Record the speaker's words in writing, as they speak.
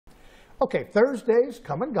Okay, Thursday's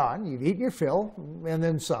come and gone. You've eaten your fill and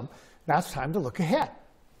then some. Now it's time to look ahead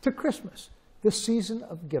to Christmas, the season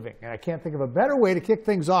of giving. And I can't think of a better way to kick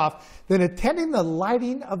things off than attending the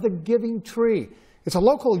lighting of the giving tree. It's a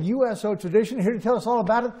local USO tradition. Here to tell us all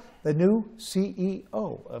about it, the new CEO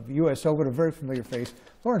of USO, with a very familiar face,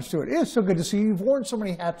 Lorin Stewart. It is so good to see you. You've worn so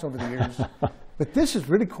many hats over the years, but this is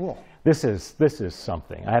really cool. This is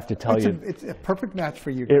something. I have to tell you. It's a perfect match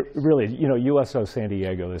for you guys. It really, USO San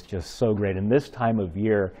Diego is just so great. And this time of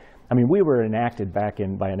year, I mean, we were enacted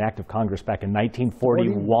by an act of Congress back in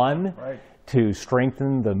 1941 to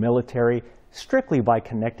strengthen the military, strictly by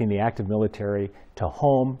connecting the active military to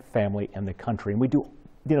home, family, and the country. And we do,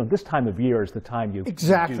 this time of year is the time you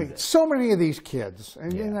exactly. do this. So many of these kids,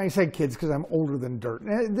 and I say kids because I'm older than dirt,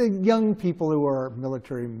 the young people who are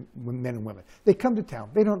military men and women, they come to town.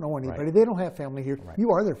 They don't know anybody. Right. They don't have family here. Right.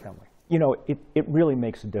 You are their family. It really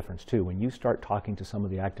makes a difference, too. When you start talking to some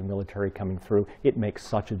of the active military coming through, it makes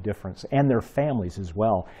such a difference, and their families as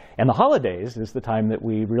well. And the holidays is the time that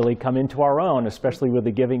we really come into our own, especially with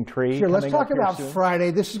the giving tree. Sure, let's talk about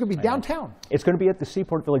Friday. This is going to be downtown. It's going to be at the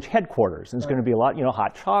Seaport Village headquarters. There's going to be a lot,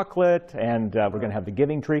 hot chocolate, and we're going to have the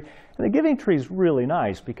giving tree. And the giving tree is really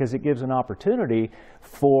nice because it gives an opportunity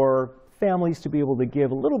for families to be able to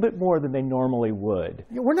give a little bit more than they normally would.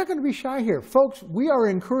 We're not going to be shy here. Folks, we are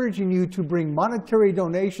encouraging you to bring monetary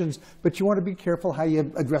donations, but you want to be careful how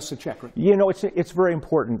you address the check. It's very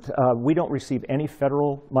important. We don't receive any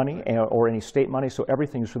federal money or any state money, so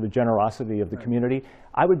everything's for the generosity of the community.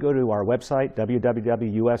 I would go to our website,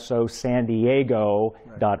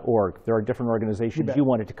 www.usosandiego.org. There are different organizations. You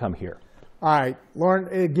wanted to come here. All right, Lorin,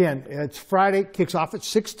 again, it's Friday, kicks off at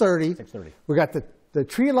 6:30. 6:30. We got the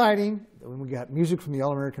tree lighting, we got music from the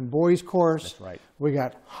All-American Boys Chorus. That's right. We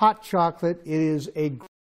got hot chocolate. It is a great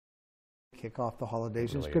kick off the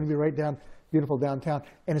holidays. It's going to be right down, beautiful downtown,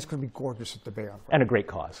 and it's going to be gorgeous at the Bay on Friday. And a great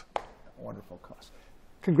cause. Wonderful cause.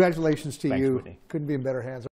 Congratulations to you. Whitney. Couldn't be in better hands.